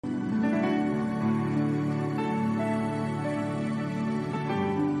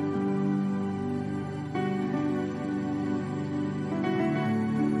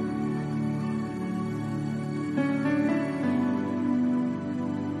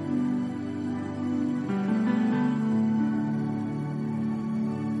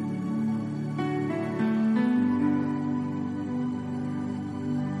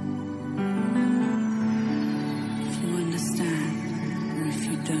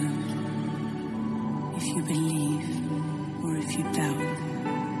know if you believe or if you doubt.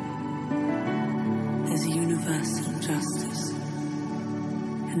 There's a universal justice,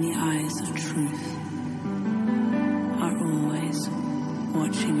 and the eyes of truth are always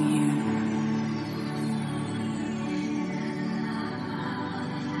watching you.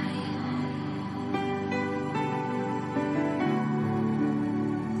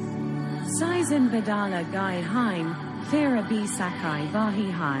 Sizen Badala Gai Haim, Thera B Sakai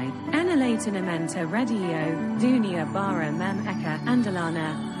Vahi Hai, Enalatanamenta Radio, Dunia Bara Mem Eka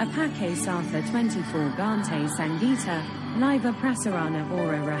Andalana, Apake Satha 24 Gante Sangita, Liva Prasarana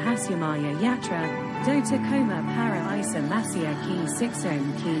Ora Rahasyamaya Yatra, Dota Koma Para Isa Masya Ki Sixom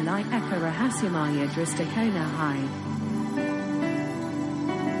Ki Lai Eka Rahasyamaya Dristakona Hai.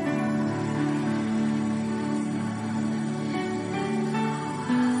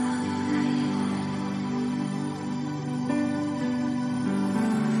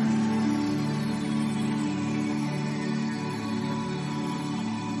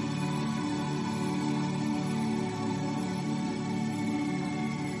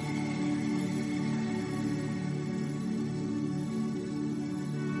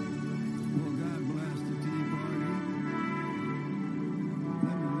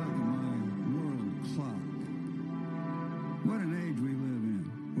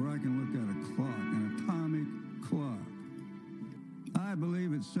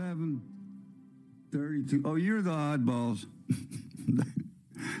 at 7:32. Oh, you're the oddballs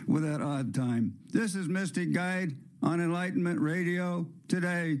with that odd time. This is Mystic Guide on Enlightenment Radio.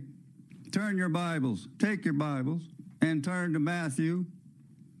 Today, turn your Bibles, take your Bibles, and turn to Matthew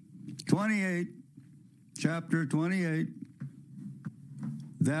 28, chapter 28.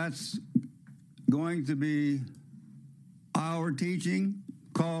 That's going to be our teaching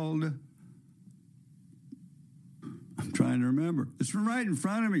called, I'm trying to remember. It's right in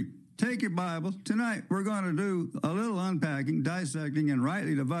front of me. Take your Bibles. Tonight, we're going to do a little unpacking, dissecting, and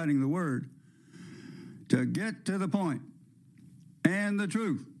rightly dividing the word to get to the point and the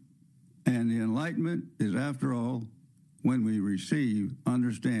truth. And the enlightenment is, after all, when we receive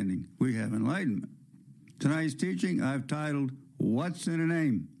understanding, we have enlightenment. Tonight's teaching I've titled, What's in a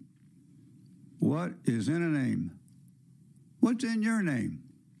Name? What is in a name? What's in your name?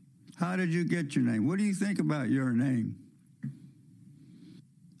 How did you get your name? What do you think about your name?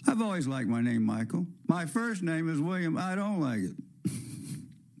 I've always liked my name, Michael. My first name is William. I don't like it.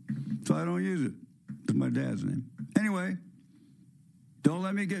 So I don't use it. It's my dad's name. Anyway, don't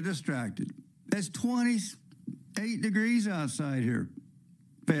let me get distracted. It's 28 degrees outside here,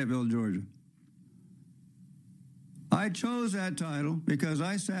 Fayetteville, Georgia. I chose that title because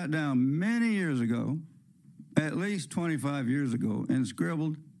I sat down many years ago, at least 25 years ago, and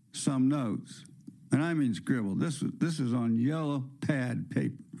scribbled some notes. And I mean scribbled. This is on yellow pad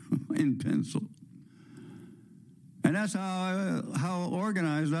paper in pencil. And that's how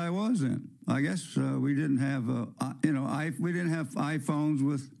organized I was then. I guess we didn't have we didn't have iPhones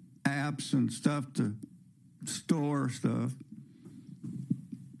with apps and stuff to store stuff.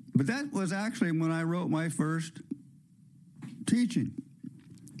 But that was actually when I wrote my first teaching.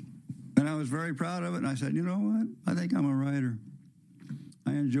 And I was very proud of it. And I said, you know what? I think I'm a writer.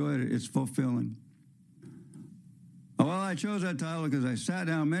 I enjoyed it. It's fulfilling. Well, I chose that title because I sat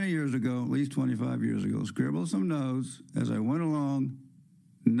down many years ago, at least 25 years ago, scribbled some notes as I went along.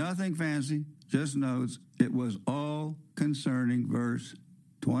 Nothing fancy, just notes. It was all concerning verse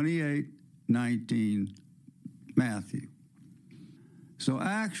 28:19, Matthew. So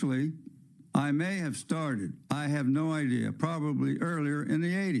actually, I may have started, I have no idea, probably earlier in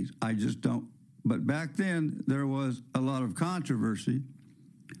the 80s. I just don't. But back then, there was a lot of controversy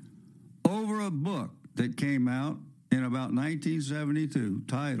over a book that came out in about 1972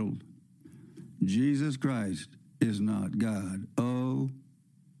 titled, Jesus Christ is Not God. Oh,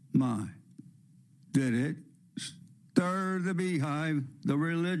 my. Did it stir the beehive, the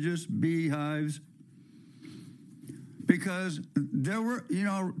religious beehives? Because there were,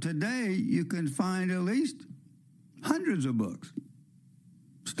 today you can find at least hundreds of books,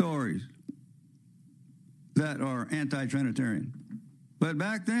 stories that are anti-Trinitarian. But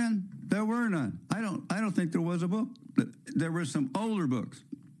back then, there were none. I don't think there was a book. There were some older books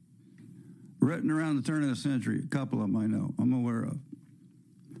written around the turn of the century. A couple of them I know, I'm aware of.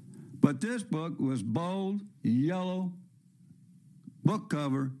 But this book was bold, yellow, book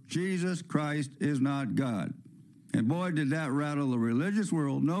cover, Jesus Christ is Not God. And boy, did that rattle the religious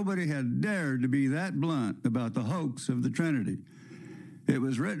world. Nobody had dared to be that blunt about the hoax of the Trinity. It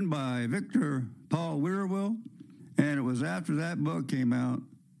was written by Victor Paul Wierwille, and it was after that book came out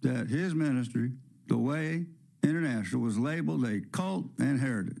that his ministry, The Way, International was labeled a cult and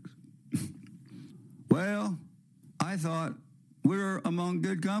heretics. Well, I thought we were among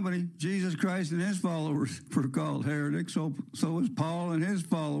good company. Jesus Christ and his followers were called heretics, so was Paul and his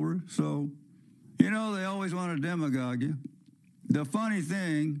followers. So, they always want to demagogue you. The funny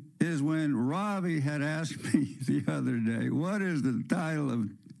thing is when Robbie had asked me the other day, what is the title of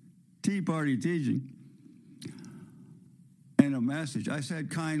Tea Party teaching? In a message, I said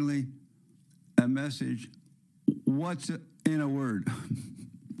kindly, a message, what's in a word?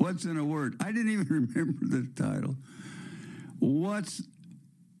 What's in a word? I didn't even remember the title. What's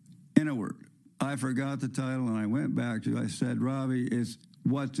in a word? I forgot the title and I went back to it. I said, Robbie, it's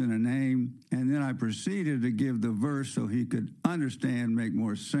what's in a name. And then I proceeded to give the verse so he could understand, make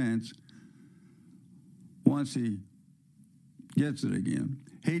more sense once he gets it again.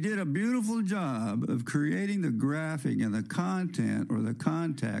 He did a beautiful job of creating the graphic and the content or the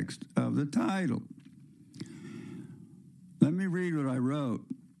context of the title. Let me read what I wrote.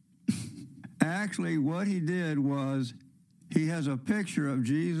 Actually, what he did was he has a picture of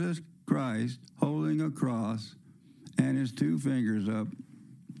Jesus Christ holding a cross and his two fingers up.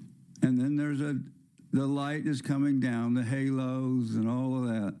 And then there's the light is coming down, the halos and all of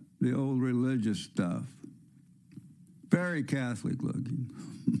that, the old religious stuff. Very Catholic looking.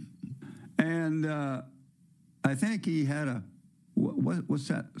 And I think he had what's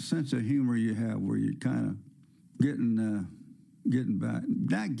that sense of humor you have where you kind of getting back,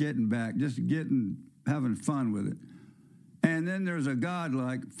 not getting back, just having fun with it. And then there's a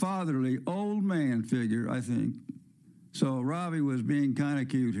godlike, fatherly, old man figure, I think. So Robbie was being kind of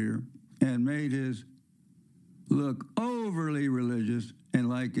cute here and made his look overly religious and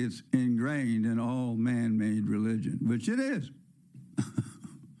like it's ingrained in all man-made religion, which it is.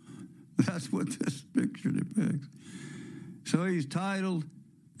 That's what this picture depicts. So he's titled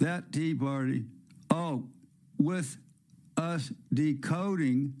that Tea Party, with us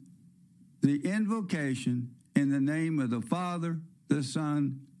decoding the invocation in the name of the Father, the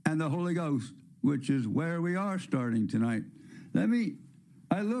Son, and the Holy Ghost, which is where we are starting tonight.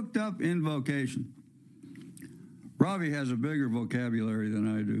 I looked up invocation. Robbie has a bigger vocabulary than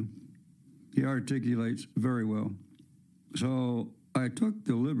I do. He articulates very well. So I took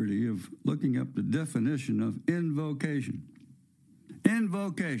the liberty of looking up the definition of invocation.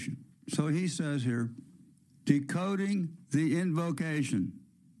 Invocation. So he says here, decoding the invocation.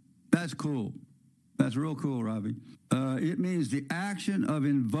 That's cool. That's real cool, Robbie. It means the action of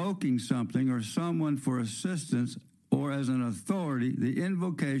invoking something or someone for assistance or as an authority, the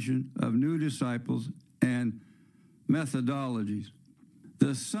invocation of new disciples and methodologies.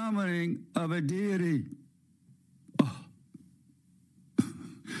 The summoning of a deity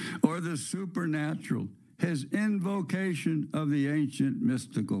or the supernatural. His invocation of the ancient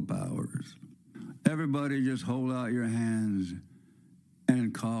mystical powers. Everybody just hold out your hands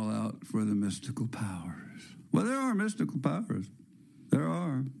and call out for the mystical powers. Well, there are mystical powers. There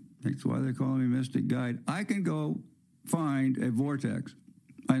are. That's why they call me Mystic Guide. I can go find a vortex.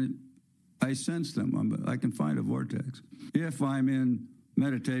 I sense them. I can find a vortex. If I'm in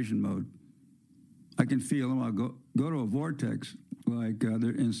meditation mode, I can feel them. I'll go to a vortex, like they're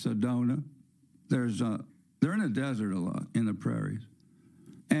in Sedona. They're in the desert a lot, in the prairies.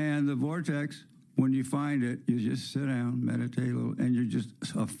 And the vortex, when you find it, you just sit down, meditate a little, and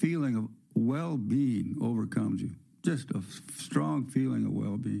a feeling of well-being overcomes you. Just a strong feeling of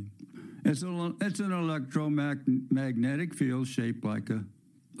well-being. It's an electromagnetic field shaped like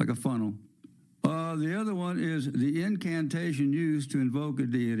a funnel. The other one is the incantation used to invoke a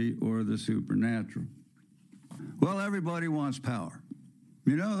deity or the supernatural. Well, everybody wants power.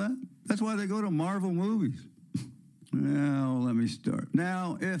 You know that? That's why they go to Marvel movies. Now, let me start.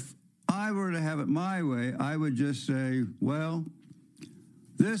 Now, if I were to have it my way, I would just say, well,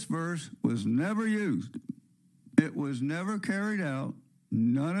 this verse was never used. It was never carried out.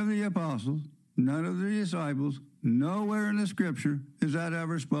 None of the apostles, none of the disciples, nowhere in the scripture is that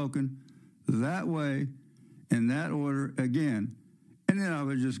ever spoken that way, in that order again. And then I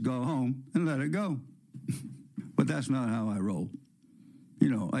would just go home and let it go. But that's not how I roll.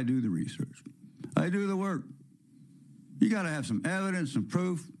 I do the research. I do the work. You got to have some evidence and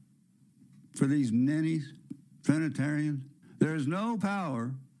proof for these ninnies, Trinitarians. There's no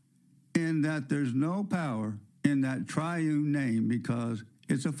power in that. There's no power in that triune name because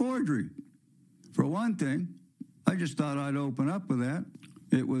it's a forgery. For one thing, I just thought I'd open up with that.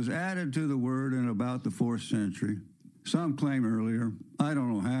 It was added to the word in about the 4th century. Some claim earlier. I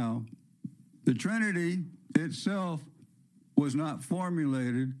don't know how. The Trinity itself was not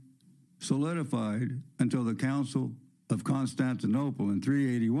formulated, solidified, until the Council of Constantinople in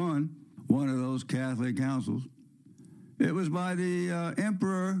 381, one of those Catholic councils. It was by the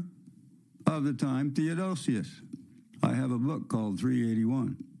emperor of the time, Theodosius. I have a book called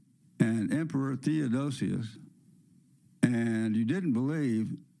 381. And Emperor Theodosius, and you didn't believe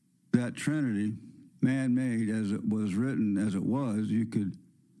that Trinity, man-made as it was written, as it was, you could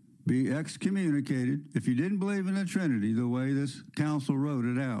be excommunicated if you didn't believe in the Trinity the way this council wrote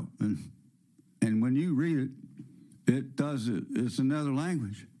it out. And when you read it, it's another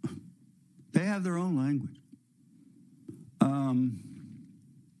language. They have their own language.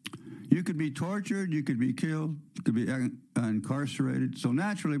 You could be tortured, you could be killed, you could be incarcerated. So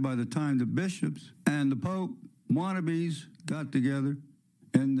naturally, by the time the bishops and the Pope wannabes got together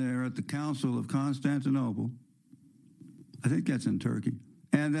in there at the Council of Constantinople, I think that's in Turkey,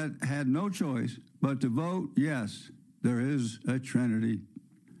 and that had no choice but to vote, yes, there is a Trinity.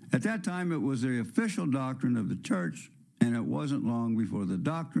 At that time, it was the official doctrine of the church, and it wasn't long before the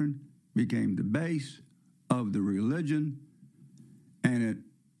doctrine became the base of the religion, and it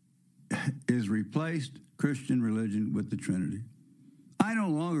is replaced Christian religion with the Trinity. I no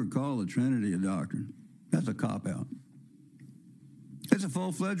longer call the Trinity a doctrine. That's a cop-out. It's a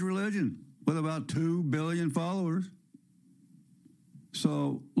full-fledged religion with about 2 billion followers.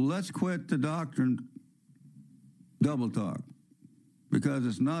 So let's quit the doctrine double talk, because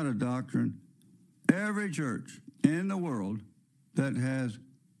it's not a doctrine. Every church in the world that has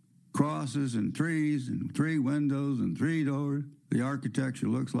crosses and trees and 3 windows and 3 doors, the architecture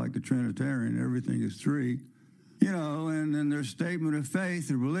looks like a Trinitarian, everything is 3, and then their statement of faith,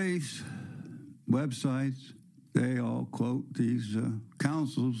 their beliefs, websites, they all quote these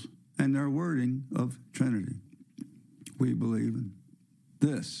councils and their wording of Trinity. We believe in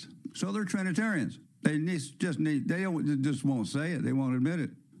this. So they're Trinitarians. They just won't say it. They won't admit it.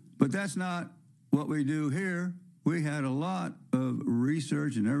 But that's not what we do here. We had a lot of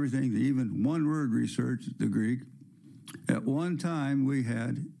research and everything, even one-word research, the Greek. At one time, we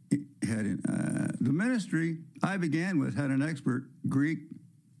had the ministry I began with had an expert Greek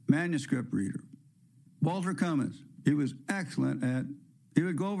manuscript reader, Walter Cummins. He was excellent he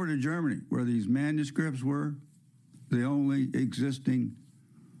would go over to Germany where these manuscripts were, the only existing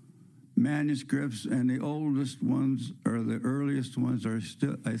manuscripts, and the oldest ones or the earliest ones are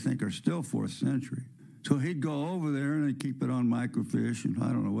still 4th century. So he'd go over there and they'd keep it on microfiche, and I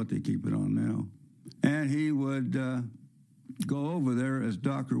don't know what they keep it on now. And he would go over there as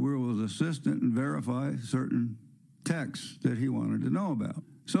Dr. Wirwell's assistant and verify certain texts that he wanted to know about.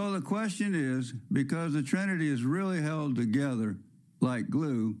 So the question is, because the Trinity is really held together like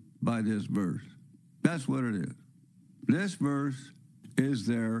glue by this verse. That's what it is. This verse is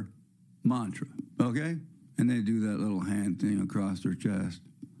their mantra, okay? And they do that little hand thing across their chest.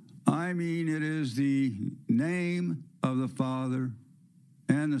 I mean, it is the name of the Father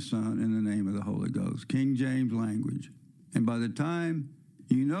and the Son in the name of the Holy Ghost, King James language. And by the time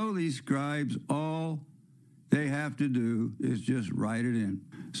you know these scribes, all they have to do is just write it in.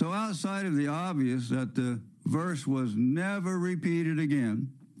 So outside of the obvious that the verse was never repeated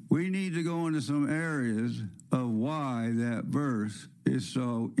again, we need to go into some areas of why that verse is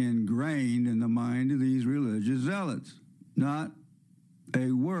so ingrained in the mind of these religious zealots. Not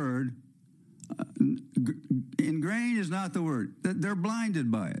a word. Ingrained is not the word. They're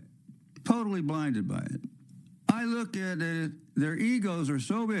blinded by it, totally blinded by it. I look at it, their egos are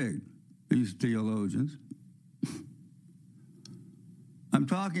so big, these theologians. I'm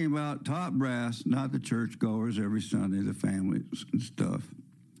talking about top brass, not the churchgoers every Sunday, the families and stuff.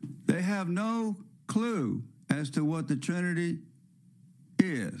 They have no clue as to what the Trinity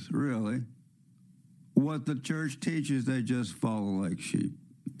is, really. What the church teaches, they just follow like sheep.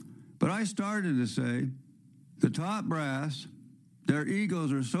 But I started to say, the top brass, their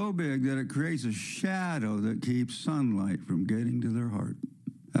egos are so big that it creates a shadow that keeps sunlight from getting to their heart.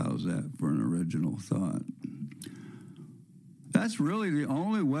 How's that for an original thought? That's really the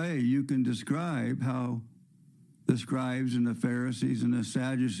only way you can describe how the scribes and the Pharisees and the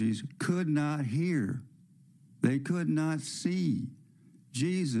Sadducees could not hear. They could not see.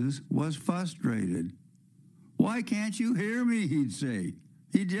 Jesus was frustrated. Why can't you hear me, he'd say.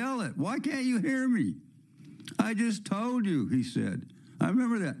 He'd yell it. Why can't you hear me? I just told you, he said. I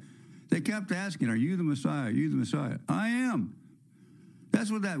remember that. They kept asking, are you the Messiah? Are you the Messiah? I am.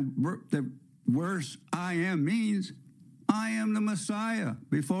 That's what the verse I am means. I am the Messiah.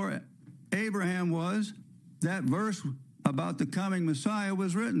 Before Abraham was, that verse about the coming Messiah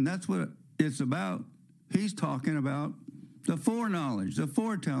was written. That's what it's about. He's talking about the foreknowledge, the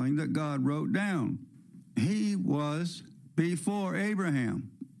foretelling that God wrote down. He was before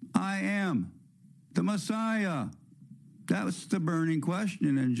Abraham. I am the Messiah. That was the burning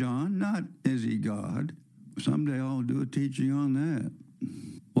question in John, not is he God? Someday I'll do a teaching on that.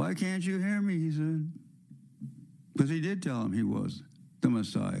 Why can't you hear me, he said. Because he did tell him he was the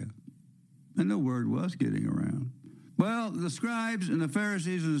Messiah. And the word was getting around. Well, the scribes and the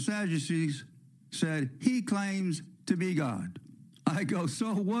Pharisees and the Sadducees said, he claims to be God. I go,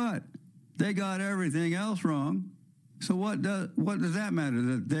 so what? They got everything else wrong. So what does that matter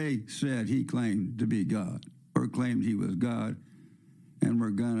that they said he claimed to be God or claimed he was God?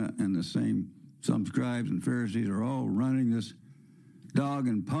 And some scribes and Pharisees are all running this dog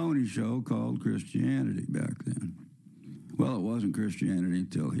and pony show called Christianity back then. Well, it wasn't Christianity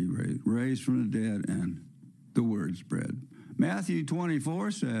until he raised from the dead and the word spread. Matthew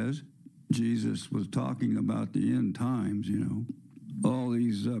 24 says, Jesus was talking about the end times, All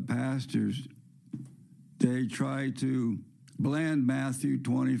these pastors, they try to blend Matthew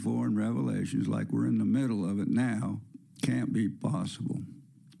 24 and Revelations like we're in the middle of it now. Can't be possible.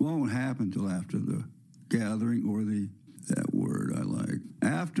 Won't happen till after the gathering or that word I like.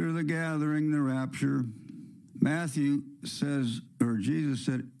 After the gathering, the rapture, Matthew says, or Jesus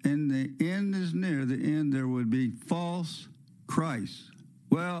said, in the end is near, the end there would be false Christs.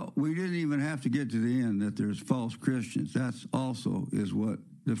 Well, we didn't even have to get to the end that there's false Christians. That's also is what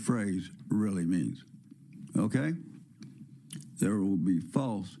the phrase really means. Okay? There will be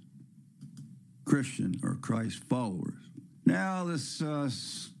false Christian or Christ followers. Now, let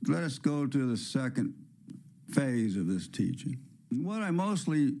us go to the second phase of this teaching. What I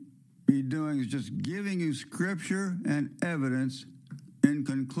mostly be doing is just giving you scripture and evidence. In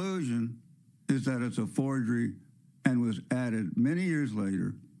conclusion, is that it's a forgery and was added many years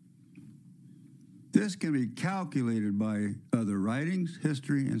later. This can be calculated by other writings,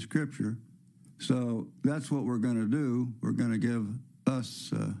 history, and scripture. So that's what we're going to do. We're going to give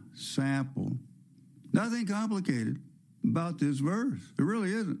us a sample. Nothing complicated about this verse. It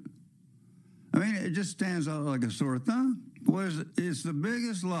really isn't. I mean, it just stands out like a sore thumb. It's the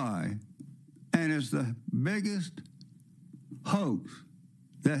biggest lie, and it's the biggest hoax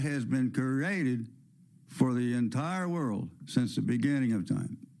that has been created for the entire world since the beginning of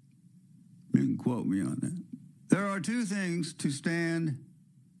time. You can quote me on that. There are two things to stand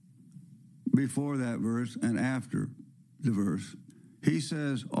before that verse and after the verse. He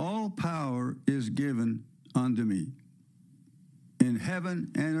says, all power is given unto me in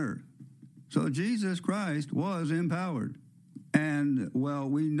heaven and earth. So Jesus Christ was empowered. And, well,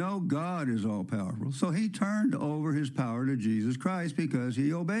 we know God is all-powerful. So he turned over his power to Jesus Christ because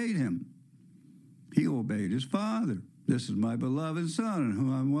he obeyed him. He obeyed his Father. This is my beloved Son in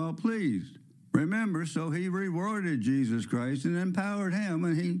whom I'm well pleased. Remember, so he rewarded Jesus Christ and empowered him.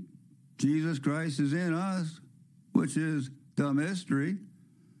 And Jesus Christ is in us, which is the mystery,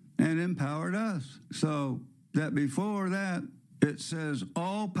 and empowered us. So that before that, it says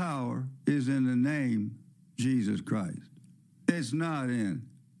all power is in the name Jesus Christ. It's not in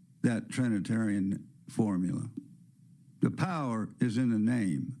that Trinitarian formula. The power is in the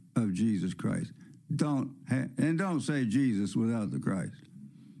name of Jesus Christ. Don't say Jesus without the Christ.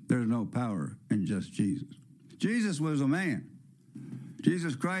 There's no power in just Jesus. Jesus was a man.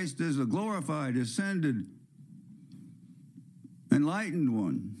 Jesus Christ is the glorified, ascended, enlightened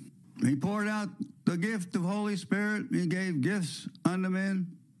one. He poured out the gift of Holy Spirit. He gave gifts unto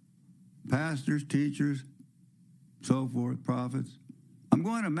men, pastors, teachers, so forth, prophets. I'm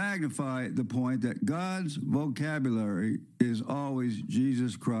going to magnify the point that God's vocabulary is always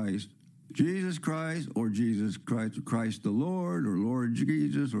Jesus Christ. Jesus Christ or Jesus Christ, Christ the Lord, or Lord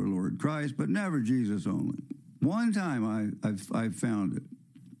Jesus or Lord Christ, but never Jesus only. One time I've found it,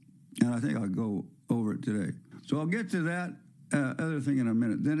 and I think I'll go over it today. So I'll get to that other thing in a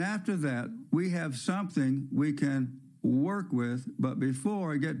minute. Then after that, we have something we can work with, but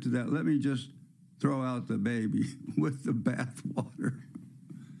before I get to that, let me just throw out the baby with the bathwater.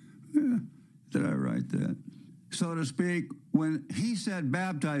 Did I write that? So to speak, when he said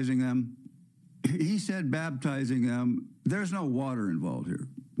baptizing them, there's no water involved here.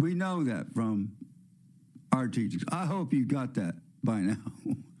 We know that from our teachings. I hope you got that by now.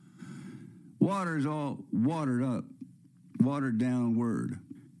 Water is all watered up, watered down word.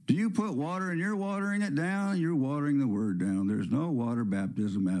 Do you put water and you're watering it down? You're watering the word down. There's no water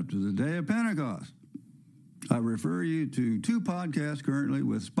baptism after the day of Pentecost. I refer you to 2 podcasts currently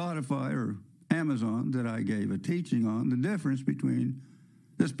with Spotify or Amazon that I gave a teaching on the difference between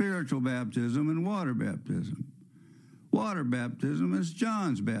the spiritual baptism and water baptism. Water baptism is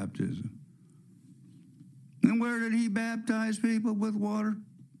John's baptism. And where did he baptize people with water?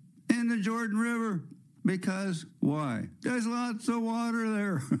 In the Jordan River. Because, why? There's lots of water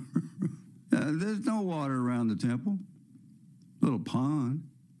there. There's no water around the temple. little pond.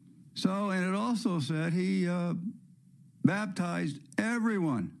 So, and it also said he baptized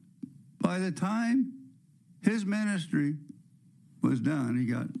everyone. By the time his ministry was done, he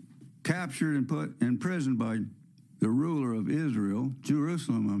got captured and put in prison by the ruler of Israel,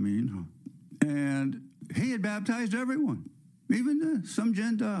 Jerusalem, and he had baptized everyone, even some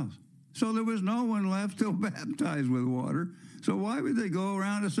Gentiles. So there was no one left to baptize with water. So why would they go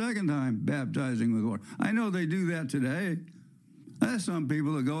around a second time baptizing with water? I know they do that today. There's some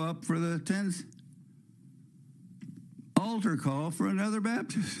people that go up for the 10th altar call for another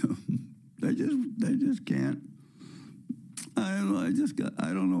baptism. They just can't. I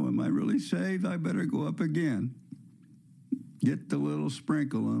don't know. Am I really saved? I better go up again. Get the little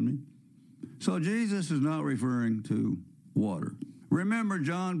sprinkle on me. So Jesus is not referring to water. Remember,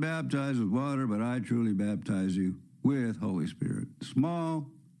 John baptized with water, but I truly baptize you with Holy Spirit. Small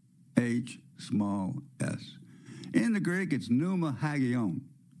h, small s. In the Greek, it's pneuma hagion.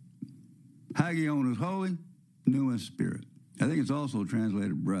 Hagion is holy, pneuma is spirit. I think it's also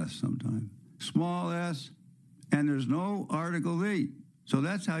translated breath sometimes. Small s, and there's no article the. So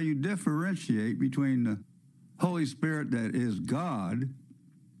that's how you differentiate between the Holy Spirit that is God,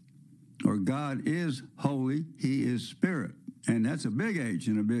 or God is holy, he is spirit. And that's a big H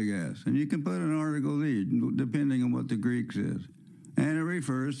and a big S. And you can put an article the, depending on what the Greek says. And it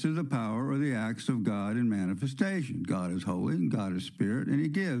refers to the power or the acts of God in manifestation. God is holy and God is spirit, and he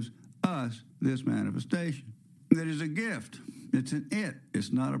gives us this manifestation. That is a gift. It's an it.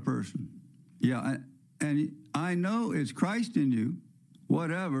 It's not a person. Yeah, and I know it's Christ in you,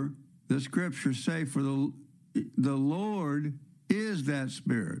 whatever the scriptures say, for the Lord is that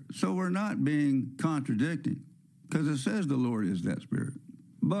spirit. So we're not being contradicting, because it says the Lord is that spirit.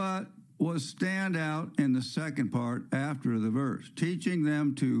 But was stand out in the second part after the verse, teaching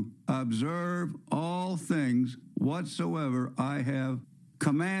them to observe all things whatsoever I have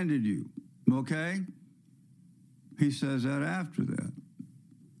commanded you. Okay? He says that after that.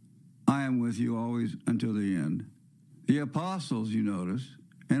 I am with you always until the end. The apostles, you notice,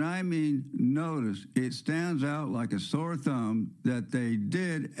 and I mean notice, it stands out like a sore thumb that they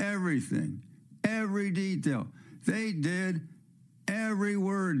did everything, every detail. They did every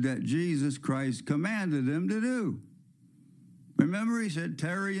word that Jesus Christ commanded them to do. Remember, he said,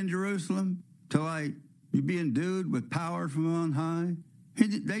 tarry in Jerusalem till you be endued with power from on high.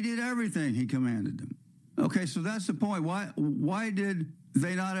 They did everything he commanded them. Okay, so that's the point. Why did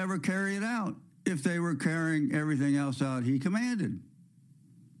they not ever carry it out if they were carrying everything else out he commanded?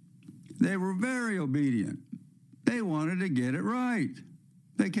 They were very obedient. They wanted to get it right.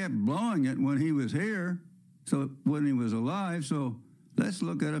 They kept blowing it when he was here, so when he was alive. So let's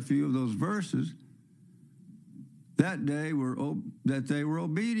look at a few of those verses that they were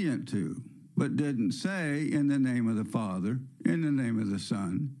obedient to, but didn't say in the name of the Father, in the name of the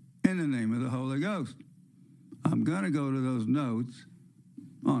Son, in the name of the Holy Ghost. I'm going to go to those notes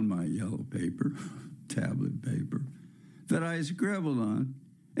on my yellow paper, tablet paper, that I scribbled on.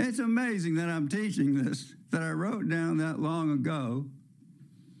 It's amazing that I'm teaching this, that I wrote down that long ago.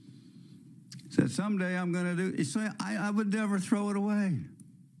 Said someday I'm going to do. So I would never throw it away.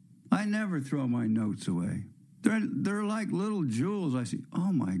 I never throw my notes away. They're like little jewels. I see.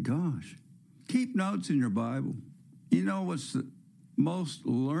 Oh my gosh! Keep notes in your Bible. You know what's the most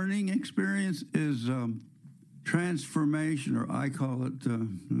learning experience is transformation, or I call it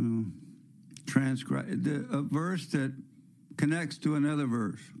transcribe. A verse that connects to another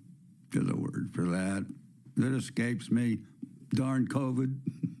verse. There's a word for that escapes me. Darn COVID.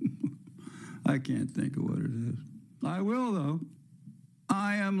 I can't think of what it is. I will, though.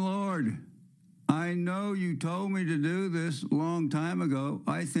 I am Lord. I know you told me to do this a long time ago.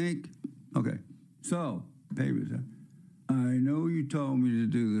 I think, okay, so, paper. I know you told me to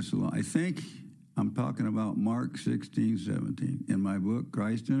do this a long. I think I'm talking about Mark 16:17 in my book,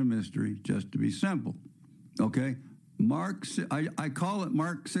 Christ in a Mystery, just to be simple. Okay? I call it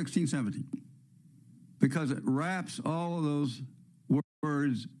Mark 16:17 because it wraps all of those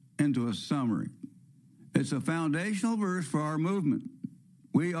words into a summary. It's a foundational verse for our movement.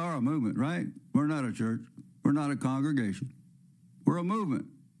 We are a movement, right? We're not a church. We're not a congregation. We're a movement.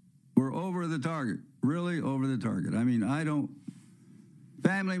 We're over the target, really over the target. I mean,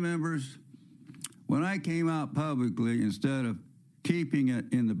 family members, when I came out publicly, instead of keeping it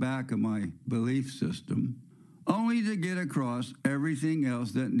in the back of my belief system, only to get across everything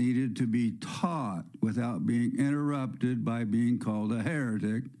else that needed to be taught without being interrupted by being called a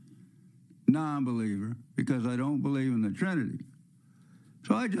heretic, non-believer, because I don't believe in the Trinity.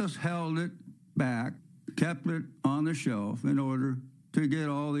 So I just held it back, kept it on the shelf in order to get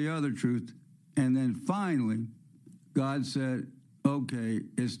all the other truth, and then finally God said, okay,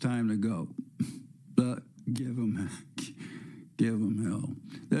 it's time to go. But give them hell.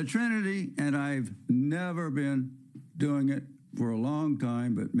 The Trinity, and I've never been doing it for a long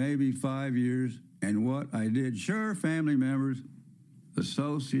time, but maybe 5 years. And what I did, sure, family members,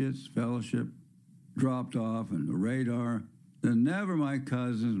 associates, fellowship, dropped off on the radar. Then never my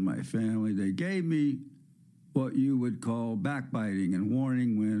cousins, my family. They gave me what you would call backbiting and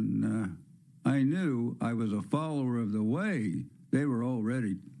warning when I knew I was a follower of the way. They were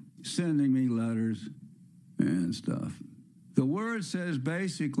already sending me letters and stuff. The word says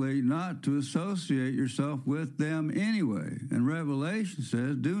basically not to associate yourself with them anyway. And Revelation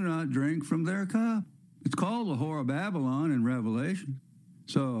says, do not drink from their cup. It's called the Whore of Babylon in Revelation.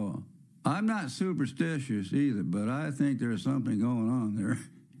 So I'm not superstitious either, but I think there's something going on there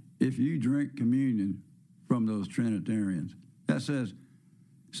if you drink communion from those Trinitarians. That says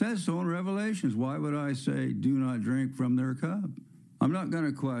so in Revelations. Why would I say do not drink from their cup? I'm not going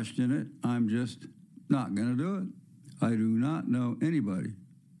to question it. I'm just not going to do it. I do not know anybody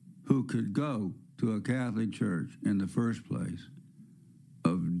who could go to a Catholic church in the first place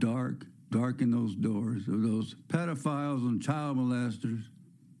of darken those doors, of those pedophiles and child molesters.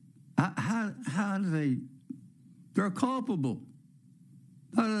 How do they're culpable.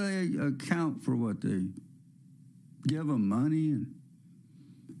 How do they account for what they give them money and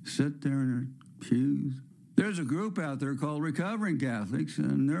sit there in their pews? There's a group out there called Recovering Catholics,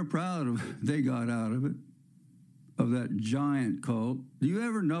 and they're proud of they got out of it, of that giant cult. Do you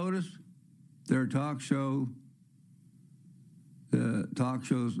ever notice their talk show? The talk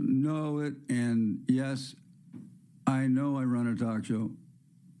shows know it, and yes, I know I run a talk show,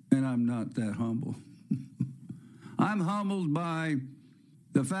 and I'm not that humble. I'm humbled by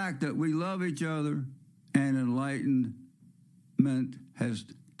the fact that we love each other and enlightenment has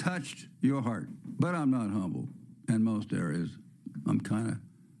touched your heart. But I'm not humble in most areas. I'm kind of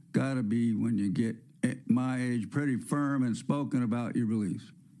got to be, when you get at my age, pretty firm and spoken about your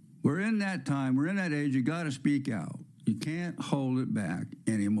beliefs. We're in that time, we're in that age, you got to speak out. You can't hold it back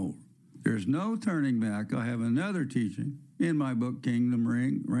anymore. There's no turning back. I have another teaching in my book, Kingdom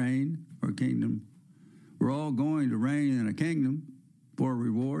Reign, or Kingdom. We're all going to reign in a kingdom for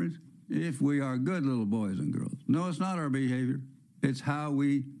rewards if we are good little boys and girls. No, it's not our behavior. It's how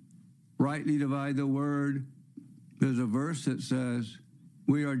we rightly divide the word. There's a verse that says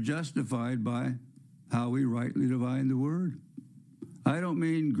we are justified by how we rightly divide the word. I don't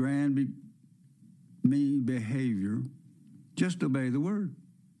mean mean behavior. Just obey the word.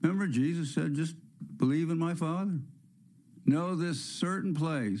 Remember, Jesus said, just believe in my Father. Know this certain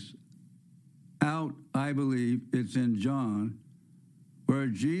place out, I believe it's in John, where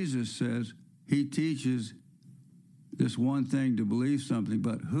Jesus says he teaches this one thing to believe something,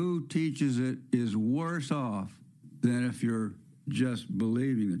 but who teaches it is worse off than if you're just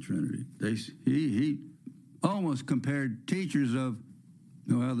believing the Trinity. He almost compared teachers of,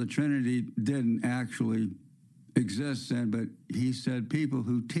 well, the Trinity didn't actually exist then, but he said people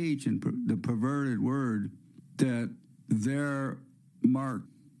who teach in the perverted word, that they're marked.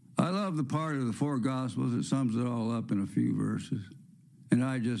 I love the part of the four Gospels that sums it all up in a few verses, and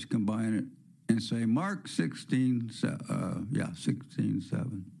I just combine it and say Mark 17.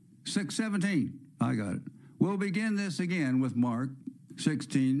 I got it. We'll begin this again with Mark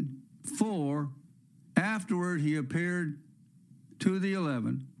 16:4. Afterward, he appeared to the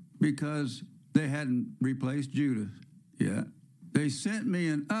 11 because they hadn't replaced Judas yet. They sent me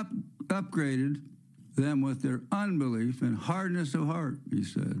and upgraded them with their unbelief and hardness of heart, he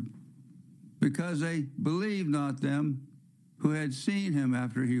said, because they believed not them who had seen him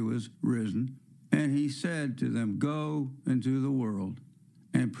after he was risen. And he said to them, go into the world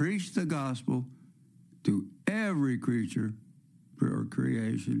and preach the gospel to every creature or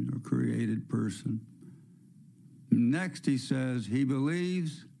creation or created person. Next, he says, he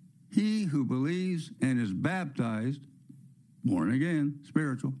who believes and is baptized, born again,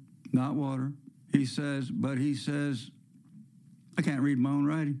 spiritual, not water. He says, I can't read my own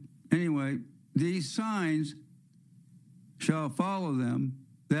writing. Anyway, these signs shall follow them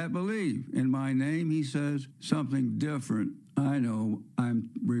that believe. In my name, he says something different. I know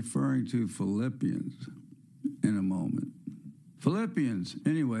I'm referring to Philippians in a moment. Philippians,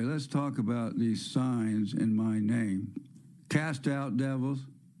 anyway, let's talk about these signs in my name. Cast out devils,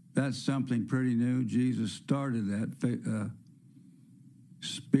 that's something pretty new. Jesus started that.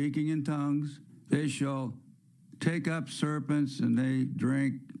 Speaking in tongues, they shall take up serpents, and they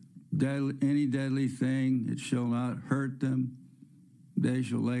drink any deadly thing. It shall not hurt them. They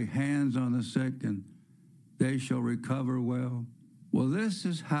shall lay hands on the sick, and they shall recover well. Well, this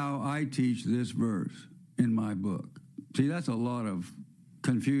is how I teach this verse in my book. See, that's a lot of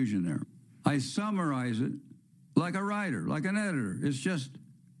confusion there. I summarize it like a writer, like an editor. It's just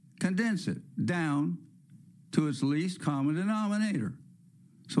condense it down to its least common denominator.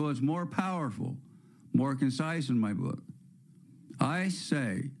 So it's more powerful, more concise in my book. I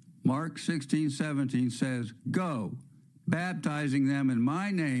say, Mark 16:17 says, "Go, baptizing them in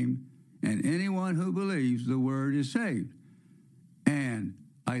my name, and anyone who believes the word is saved." And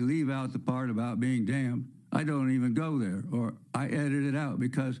I leave out the part about being damned. I don't even go there, or I edit it out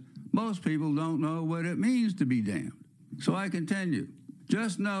because most people don't know what it means to be damned. So I continue.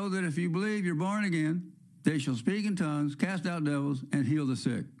 Just know that if you believe you're born again, they shall speak in tongues, cast out devils, and heal the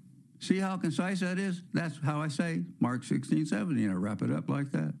sick. See how concise that is? That's how I say Mark 16:17. I wrap it up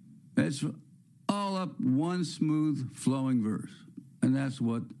like that. It's all up one smooth flowing verse. And that's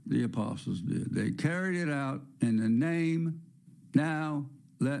what the apostles did. They carried it out in the name. Now,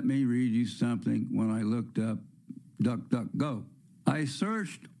 let me read you something when I looked up DuckDuckGo. I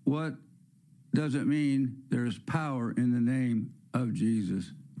searched what does it mean there's power in the name of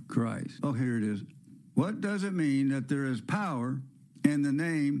Jesus Christ. Oh, here it is. What does it mean that there is power in the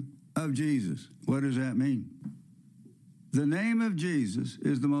name of Jesus? What does that mean? The name of Jesus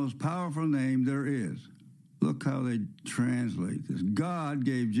is the most powerful name there is. Look how they translate this. God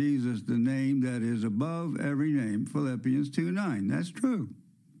gave Jesus the name that is above every name, Philippians 2:9. That's true.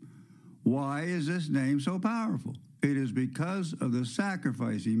 Why is this name so powerful? It is because of the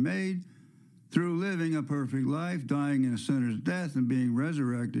sacrifice he made through living a perfect life, dying in a sinner's death, and being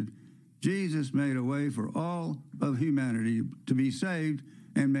resurrected. Jesus made a way for all of humanity to be saved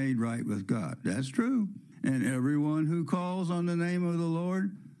and made right with God. That's true. And everyone who calls on the name of the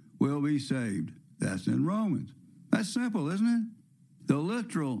Lord will be saved. That's in Romans. That's simple, isn't it? The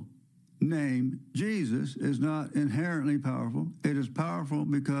literal name, Jesus, is not inherently powerful. It is powerful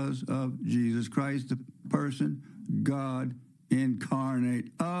because of Jesus Christ, the person, God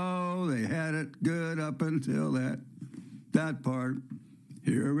incarnate. Oh, they had it good up until that part.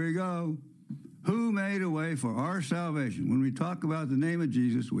 Here we go. Who made a way for our salvation? When we talk about the name of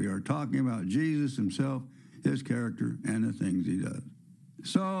Jesus, we are talking about Jesus himself, his character, and the things he does.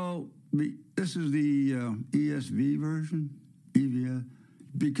 So this is the ESV version, EVS.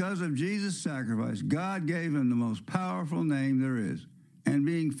 Because of Jesus' sacrifice, God gave him the most powerful name there is. And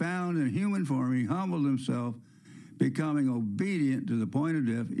being found in human form, he humbled himself, becoming obedient to the point of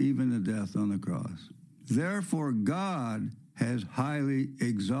death, even the death on the cross. Therefore, God has highly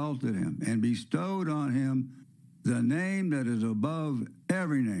exalted him and bestowed on him the name that is above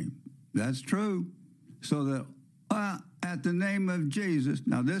every name. That's true. So that at the name of Jesus,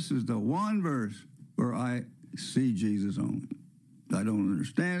 now this is the one verse where I see Jesus only. I don't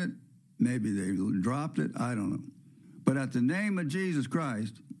understand it. Maybe they dropped it. I don't know. But at the name of Jesus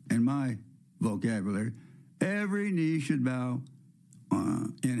Christ, in my vocabulary, every knee should bow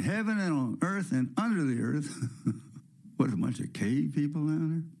in heaven and on earth and under the earth. What a bunch of cave people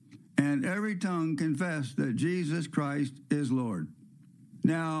down there. And every tongue confess that Jesus Christ is Lord.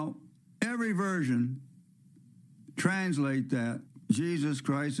 Now, every version translate that Jesus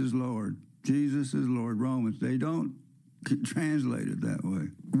Christ is Lord. Jesus is Lord. Romans, they don't translate it that way.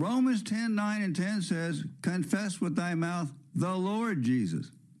 Romans 10:9 and 10 says, confess with thy mouth the Lord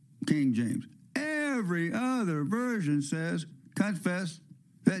Jesus. King James. Every other version says, confess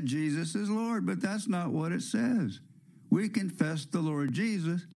that Jesus is Lord, but that's not what it says. We confess the Lord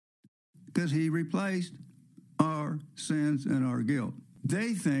Jesus because he replaced our sins and our guilt.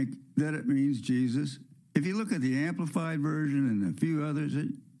 They think that it means Jesus. If you look at the Amplified Version and a few others,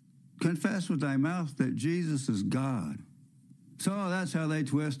 confess with thy mouth that Jesus is God. So that's how they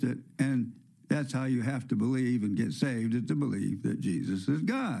twist it, and that's how you have to believe and get saved, is to believe that Jesus is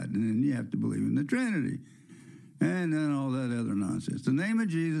God. And then you have to believe in the Trinity. And then all that other nonsense. The name of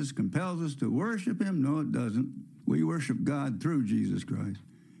Jesus compels us to worship him. No, it doesn't. We worship God through Jesus Christ.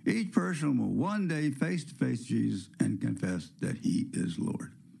 Each person will one day face-to-face Jesus and confess that he is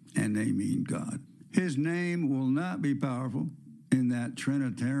Lord. And they mean God. His name will not be powerful in that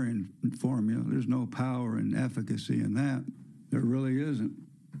Trinitarian formula. There's no power and efficacy in that. There really isn't.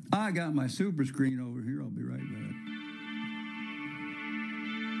 I got my super screen over here. I'll be right back.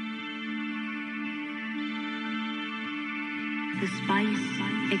 The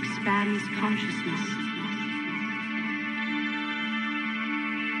spice expands consciousness.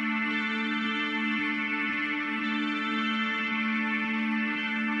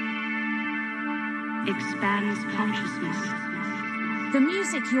 Expands consciousness. The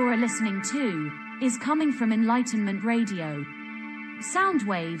music you're listening to is coming from Enlightenment Radio. Sound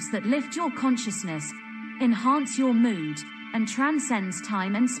waves that lift your consciousness, enhance your mood, and transcends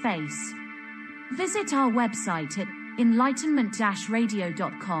time and space. Visit our website at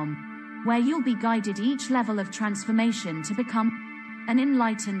enlightenment-radio.com, where you'll be guided each level of transformation to become an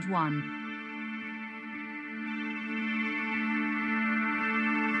enlightened one.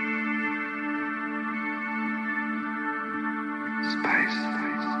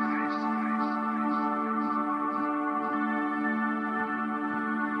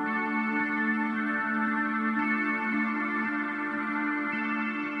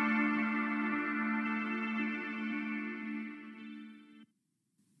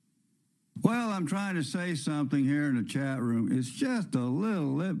 Well, I'm trying to say something here in the chat room. It's just a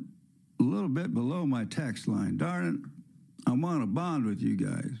little bit below my text line. Darn it, I want to bond with you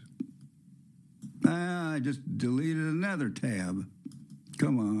guys. I just deleted another tab.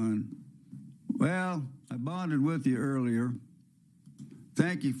 Come on. Well, I bonded with you earlier.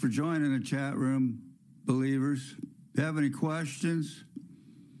 Thank you for joining the chat room, believers. If you have any questions,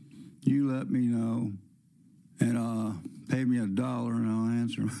 you let me know. And pay me $1 and I'll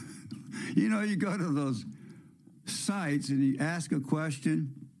answer them. You know, you go to those sites and you ask a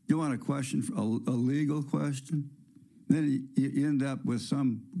question. You want a question, a legal question. Then you end up with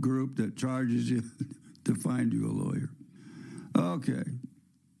some group that charges you to find you a lawyer. Okay.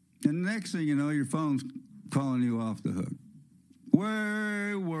 And the next thing you know, your phone's calling you off the hook.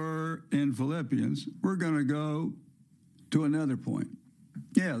 Where we're in Philippians, we're going to go to another point.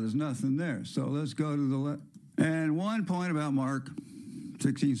 Yeah, there's nothing there. So let's go to the left. And one point about Mark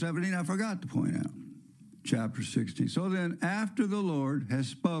 16, 17, I forgot to point out. Chapter 16. So then, after the Lord has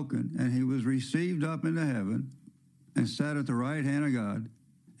spoken, and he was received up into heaven, and sat at the right hand of God,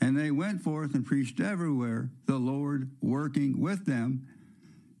 and they went forth and preached everywhere, the Lord working with them,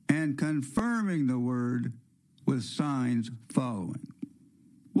 and confirming the word with signs following.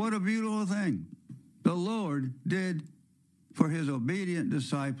 What a beautiful thing the Lord did for his obedient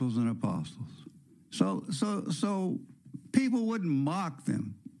disciples and apostles. So people wouldn't mock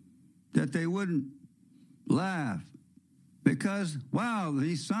them, that they wouldn't laugh, because, wow,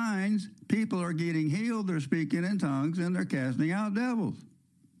 these signs, people are getting healed, they're speaking in tongues, and they're casting out devils.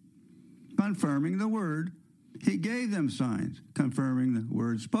 Confirming the word, he gave them signs, confirming the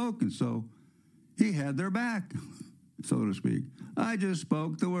word spoken. So he had their back, so to speak. I just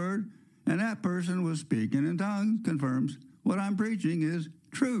spoke the word, and that person was speaking in tongues, confirms what I'm preaching is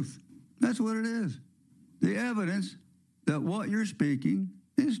truth. That's what it is. The evidence that what you're speaking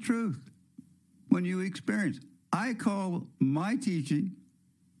is truth. When you experience, I call my teaching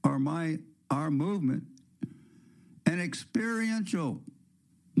or our movement an experiential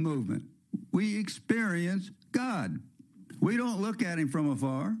movement. We experience God. We don't look at him from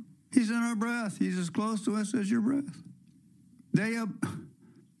afar. He's in our breath. He's as close to us as your breath.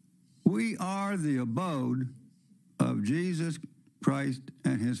 We are the abode of Jesus Christ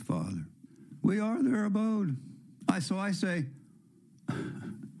and his Father. We are their abode. So I say,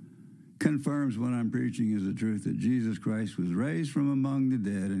 confirms what I'm preaching is the truth, that Jesus Christ was raised from among the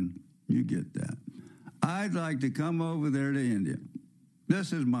dead, and you get that. I'd like to come over there to India.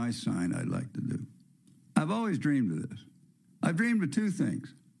 This is my sign I'd like to do. I've always dreamed of this. I've dreamed of two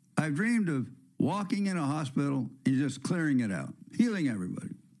things. I've dreamed of walking in a hospital and just clearing it out, healing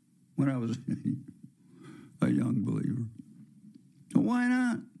everybody when I was a young believer. Well, why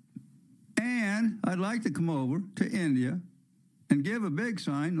not? And I'd like to come over to India and give a big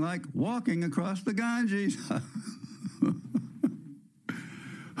sign like walking across the Ganges.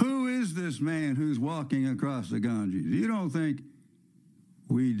 Who is this man who's walking across the Ganges? You don't think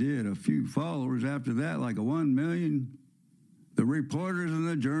we did a few followers after that, like a 1 million? The reporters and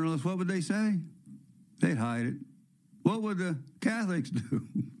the journalists, what would they say? They'd hide it. What would the Catholics do?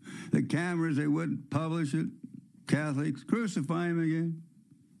 The cameras, they wouldn't publish it. Catholics, crucify him again.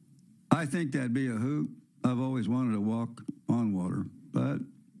 I think that'd be a hoot. I've always wanted to walk on water. But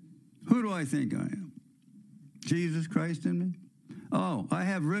who do I think I am? Jesus Christ in me? Oh, I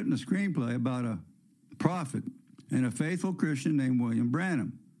have written a screenplay about a prophet and a faithful Christian named William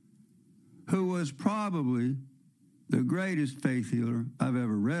Branham, who was probably the greatest faith healer I've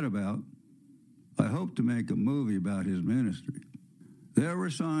ever read about. I hope to make a movie about his ministry. There were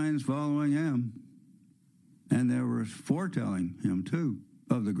signs following him, and there was foretelling him, too,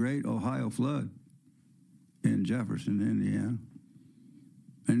 of the great Ohio flood in Jefferson, Indiana.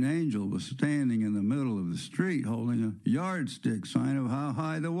 An angel was standing in the middle of the street holding a yardstick sign of how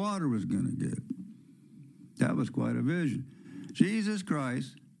high the water was going to get. That was quite a vision. Jesus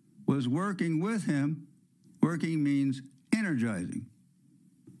Christ was working with him. Working means energizing.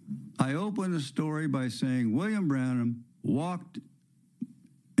 I open the story by saying William Branham walked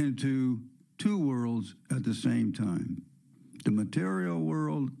into two worlds at the same time, the material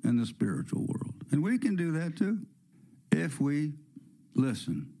world and the spiritual world. And we can do that too. if we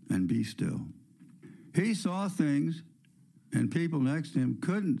listen and be still. He saw things, and people next to him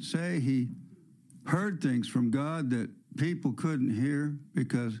couldn't say he heard things from God that people couldn't hear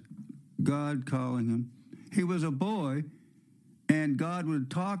because God calling him. He was a boy, and God would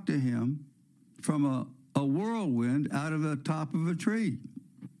talk to him from a whirlwind out of the top of a tree.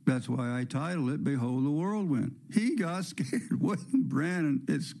 That's why I titled it, Behold the Whirlwind. He got scared. William Brannon,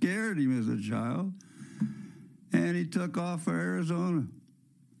 it scared him as a child, and he took off for Arizona.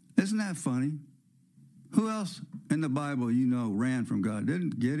 Isn't that funny? Who else in the Bible ran from God?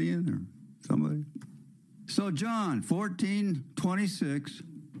 Didn't Gideon or somebody? So John 14:26,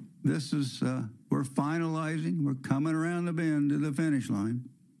 this is, we're finalizing. We're coming around the bend to the finish line.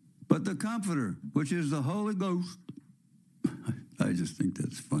 But the Comforter, which is the Holy Ghost, I just think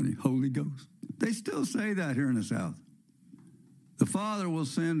that's funny, Holy Ghost. They still say that here in the South. The Father will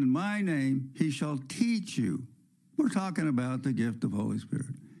send in my name, he shall teach you. We're talking about the gift of Holy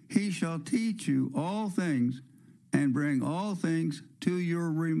Spirit. He shall teach you all things and bring all things to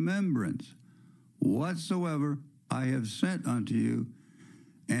your remembrance, whatsoever I have sent unto you,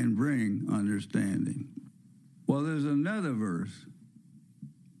 and bring understanding. Well, there's another verse,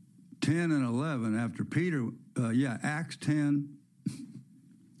 10 and 11, after Peter, Acts 10,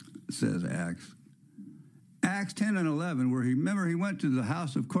 says Acts. Acts 10 and 11, where he went to the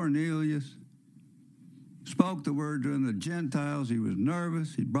house of Cornelius, spoke the word to the Gentiles. He was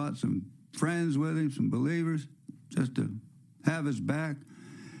nervous. He brought some friends with him, some believers, just to have his back.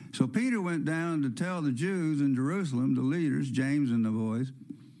 So Peter went down to tell the Jews in Jerusalem, the leaders, James and the boys,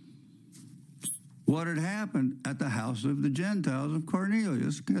 what had happened at the house of the Gentiles of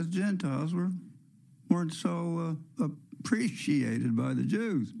Cornelius, because Gentiles weren't so appreciated by the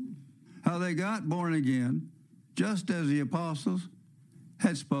Jews. How they got born again, just as the apostles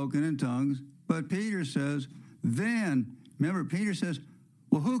had spoken in tongues. But Peter says, then, remember, Peter says,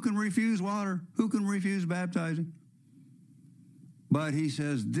 well, who can refuse water? Who can refuse baptizing? But he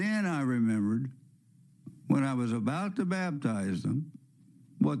says, then I remembered when I was about to baptize them,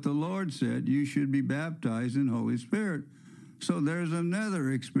 what the Lord said, you should be baptized in Holy Spirit. So there's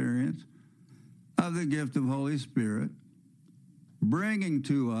another experience of the gift of Holy Spirit, bringing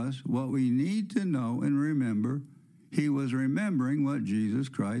to us what we need to know and remember. He was remembering what Jesus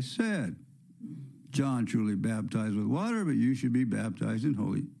Christ said. John truly baptized with water, but you should be baptized in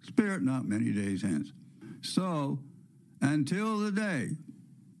Holy Spirit not many days hence. So, until the day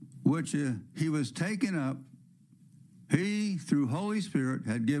which he was taken up, he, through Holy Spirit,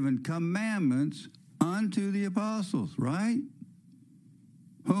 had given commandments unto the apostles, right?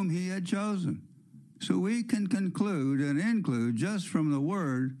 Whom he had chosen. So we can conclude and include just from the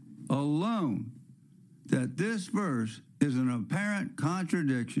word alone that this verse is an apparent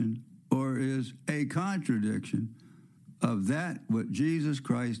contradiction or is a contradiction of that what Jesus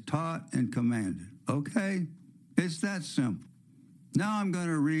Christ taught and commanded. Okay? It's that simple. Now I'm going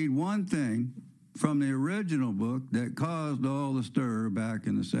to read one thing from the original book that caused all the stir back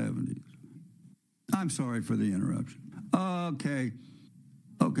in the 70s. I'm sorry for the interruption.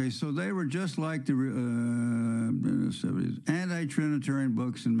 Okay, so they were just like the 70s, anti-Trinitarian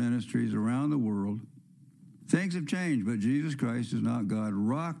books and ministries around the world. Things have changed, but Jesus Christ is not God.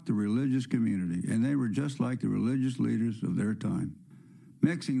 Rocked the religious community, and they were just like the religious leaders of their time,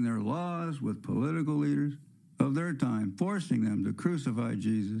 mixing their laws with political leaders of their time, forcing them to crucify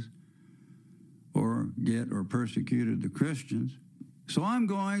Jesus or persecuted the Christians. So I'm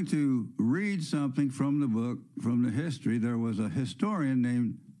going to read something from the book, from the history. There was a historian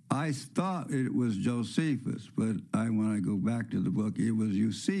named, I thought it was Josephus, but when I go back to the book, it was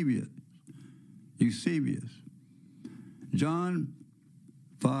Eusebius. John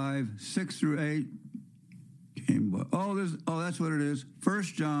 5:6-8 that's what it is. 1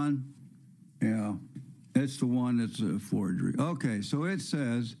 John, it's the one that's a forgery. Okay, so it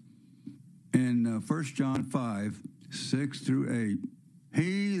says in 1 John 5:6-8,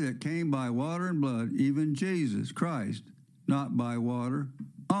 he that came by water and blood, even Jesus Christ, not by water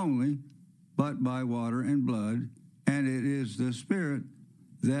only, but by water and blood, and it is the Spirit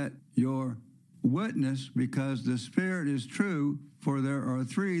that your witness, because the Spirit is true, for there are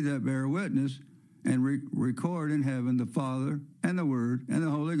three that bear witness and record in heaven, the Father and the Word and the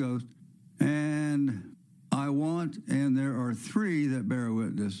Holy Ghost. And there are three that bear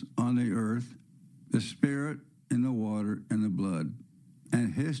witness on the earth, the Spirit and the water and the blood.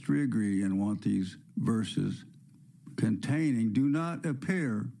 And history agree and want these verses containing do not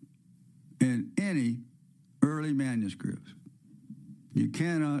appear in any early manuscripts. You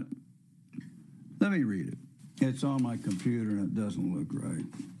cannot. Let me read it. It's on my computer and it doesn't look right.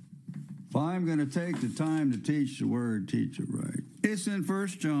 If I'm going to take the time to teach the word, teach it right. It's in 1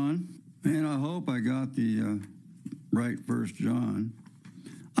 John, and I hope I got the right 1 John.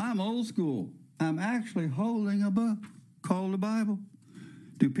 I'm old school. I'm actually holding a book called the Bible.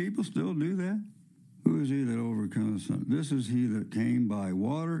 Do people still do that? Who is he that overcomes? This is he that came by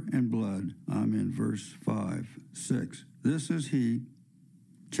water and blood. I'm in verse 5, 6. This is he,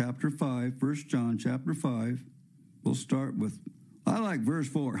 chapter 5, 1 John chapter 5. We'll start with, I like verse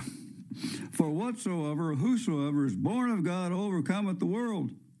 4. For whosoever is born of God overcometh the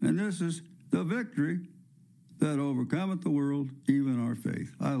world. And this is the victory that overcometh the world, even our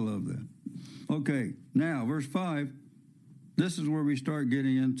faith. I love that. Okay, now, verse 5. This is where we start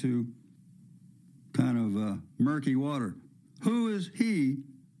getting into kind of murky water. Who is he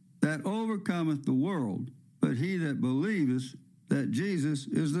that overcometh the world, but he that believeth that Jesus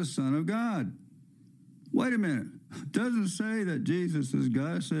is the Son of God? Wait a minute. It doesn't say that Jesus is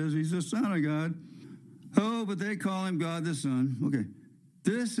God. It says he's the Son of God. Oh, but they call him God the Son. Okay.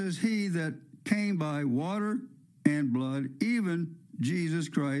 This is he that came by water and blood, even Jesus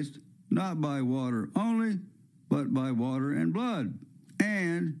Christ, not by water only, but by water and blood,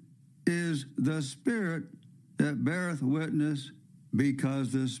 and is the Spirit that beareth witness,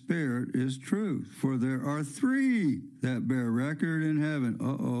 because the Spirit is truth. For there are three that bear record in heaven.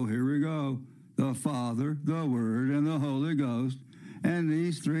 Here we go. The Father, the Word, and the Holy Ghost. And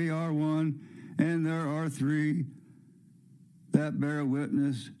these three are one, and there are three that bear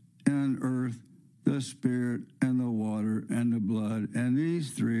witness on earth, the Spirit, and the water, and the blood. And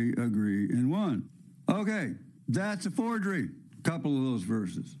these three agree in one. Okay, that's a forgery. A couple of those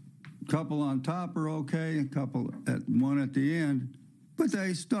verses. A couple on top are okay, a couple one at the end. But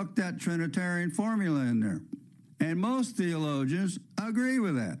they stuck that Trinitarian formula in there. And most theologians agree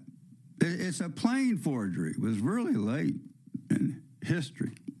with that. It's a plain forgery. It was really late in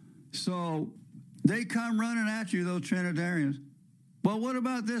history. So they come running at you, those Trinitarians. Well, what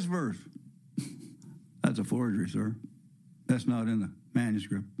about this verse? That's a forgery, sir. That's not in the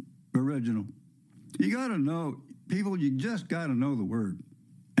manuscript. Original. You got to know, people, you just got to know the word.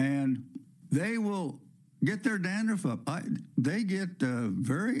 And they will get their dandruff up. They get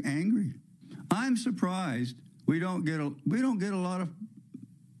very angry. I'm surprised we don't get a lot of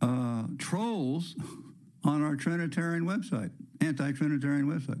trolls on our Trinitarian website, anti-Trinitarian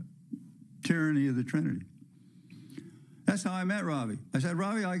website, Tyranny of the Trinity. That's how I met Ravi. I said,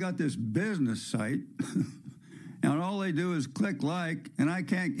 Ravi, I got this business site, and all they do is click like, and I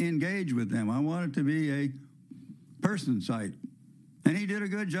can't engage with them. I want it to be a person site. And he did a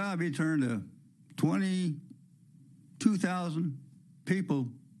good job. He turned a 22,000 people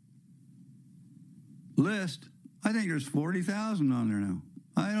list. I think there's 40,000 on there now.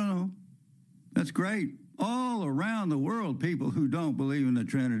 I don't know. That's great. All around the world, people who don't believe in the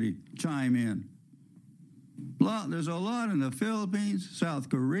Trinity chime in. There's a lot in the Philippines, South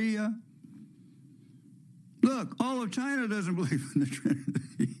Korea. Look, all of China doesn't believe in the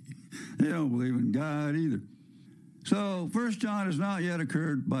Trinity. They don't believe in God either. So 1 John has not yet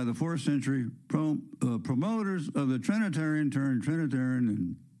occurred by the 4th century promoters of the Trinitarian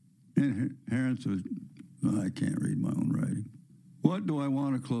and inherents of... I can't read my own writing. What do I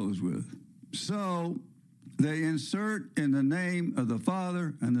want to close with? So they insert in the name of the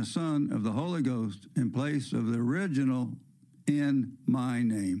Father and the Son of the Holy Ghost in place of the original in my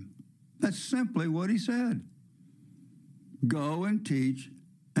name. That's simply what he said. Go and teach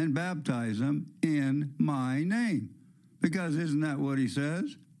and baptize them in my name. Because isn't that what he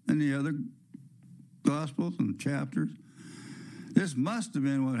says in the other Gospels and chapters? This must have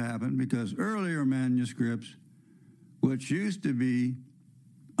been what happened, because earlier manuscripts, which used to be,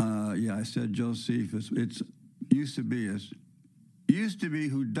 I said Josephus, it's Eusebius, used to be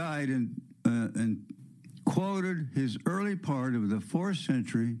who died and quoted his early part of the 4th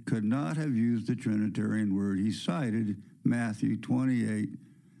century, could not have used the Trinitarian word. He cited Matthew 28,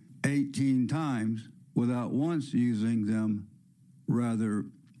 18 times without once using them, rather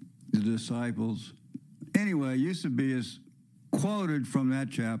the disciples. Anyway, Eusebius quoted from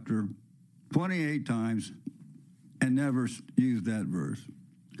that chapter 28 times and never used that verse.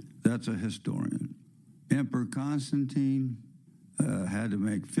 That's a historian. Emperor Constantine had to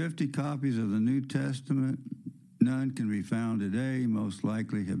make 50 copies of the New Testament. None can be found today. Most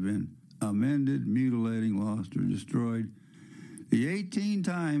likely have been amended, mutilating, lost, or destroyed. The 18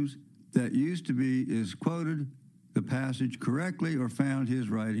 times that used to be is quoted the passage correctly or found his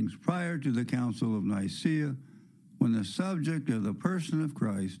writings prior to the Council of Nicaea, when the subject of the person of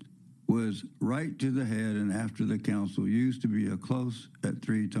Christ was right to the head, and after the council used to be a close at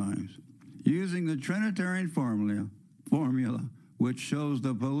 3 times. Using the Trinitarian formula which shows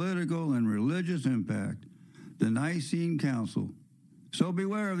the political and religious impact, the Nicene Council. So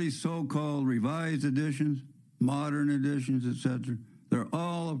beware of these so-called revised editions, modern editions, etc. They're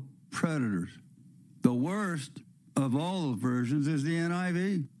all predators. The worst of all the versions is the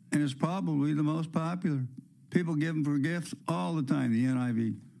NIV, and it's probably the most popular. People give them for gifts all the time. The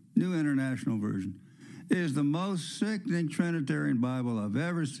NIV, New International Version, is the most sickening Trinitarian Bible I've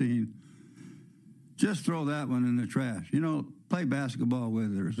ever seen. Just throw that one in the trash. You know, play basketball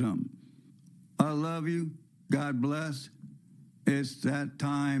with it or something. I love you. God bless. It's that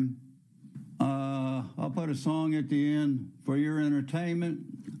time. I'll put a song at the end for your entertainment.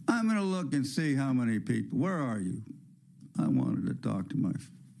 I'm going to look and see how many people. Where are you? I wanted to talk to my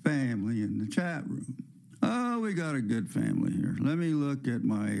family in the chat room. Oh, we got a good family here. Let me look at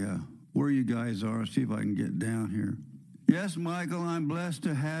my where you guys are, see if I can get down here. Yes, Michael, I'm blessed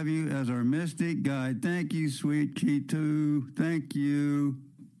to have you as our mystic guide. Thank you, sweet K2. Thank you.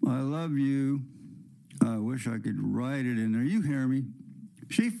 I love you. I wish I could write it in there. You hear me?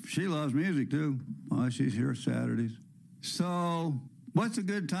 She loves music, too. Oh, she's here Saturdays. So, what's a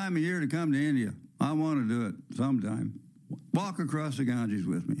good time of year to come to India? I want to do it sometime. Walk across the Ganges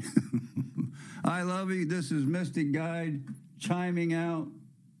with me. I love you. This is Mystic Guide chiming out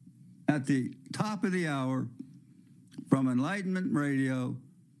at the top of the hour from Enlightenment Radio.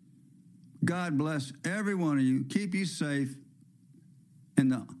 God bless every one of you. Keep you safe in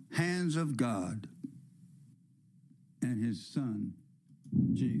the hands of God and his Son,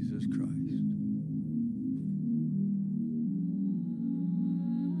 Jesus Christ.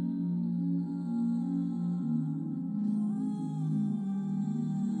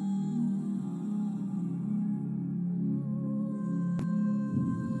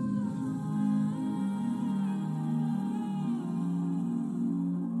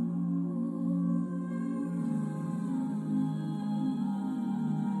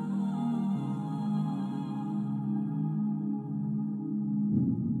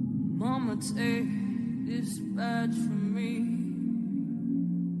 Mama, take this badge from me.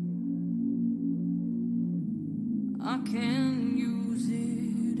 I can't use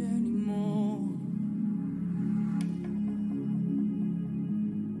it anymore.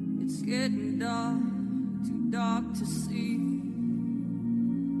 It's getting dark, too dark to see.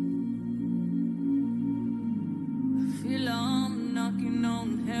 I feel I'm knocking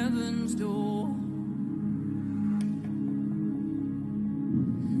on heaven's door.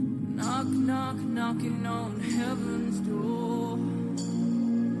 Knock, knock, knocking on heaven's door.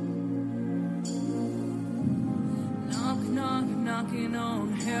 Knock, knock, knocking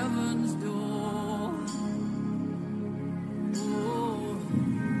on heaven's door. Oh,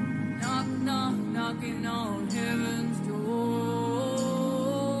 knock, knock, knocking on heaven's door.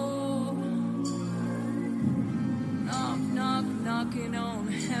 Knock, knock, knocking on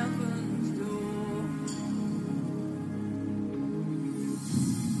heaven's door.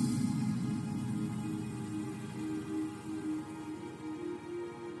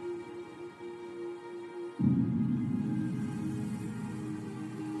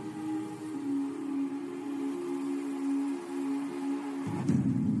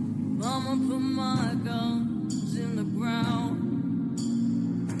 Mama put my guns in the ground.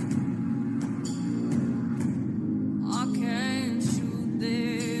 I can't shoot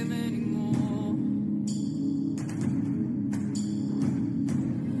them anymore.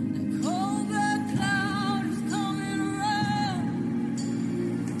 The cold black cloud is coming around,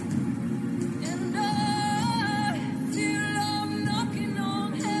 and I feel I'm knocking on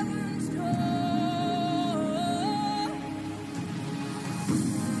heaven's door.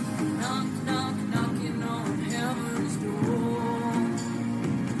 Knock, knock, knocking on heaven's door.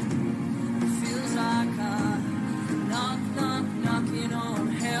 It feels like I knock, knock, knocking on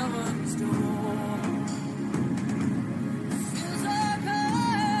heaven's door. It feels like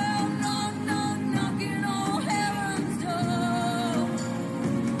I'm knock, knock, knocking on heaven's door.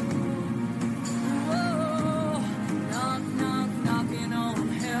 Oh, knock, knock, knocking on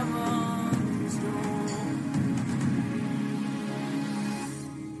heaven's door.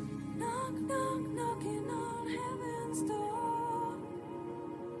 Knock, knock, knocking on heaven's door.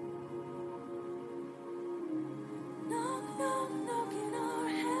 Knock, knock, knocking on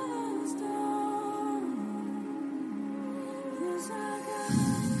heaven's door. Feels like I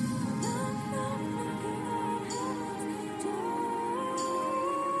knock, knock, knocking on heaven's door.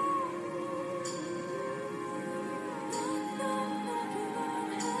 Knock, knock, knocking on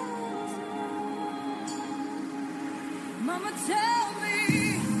heaven's door. Mama, tell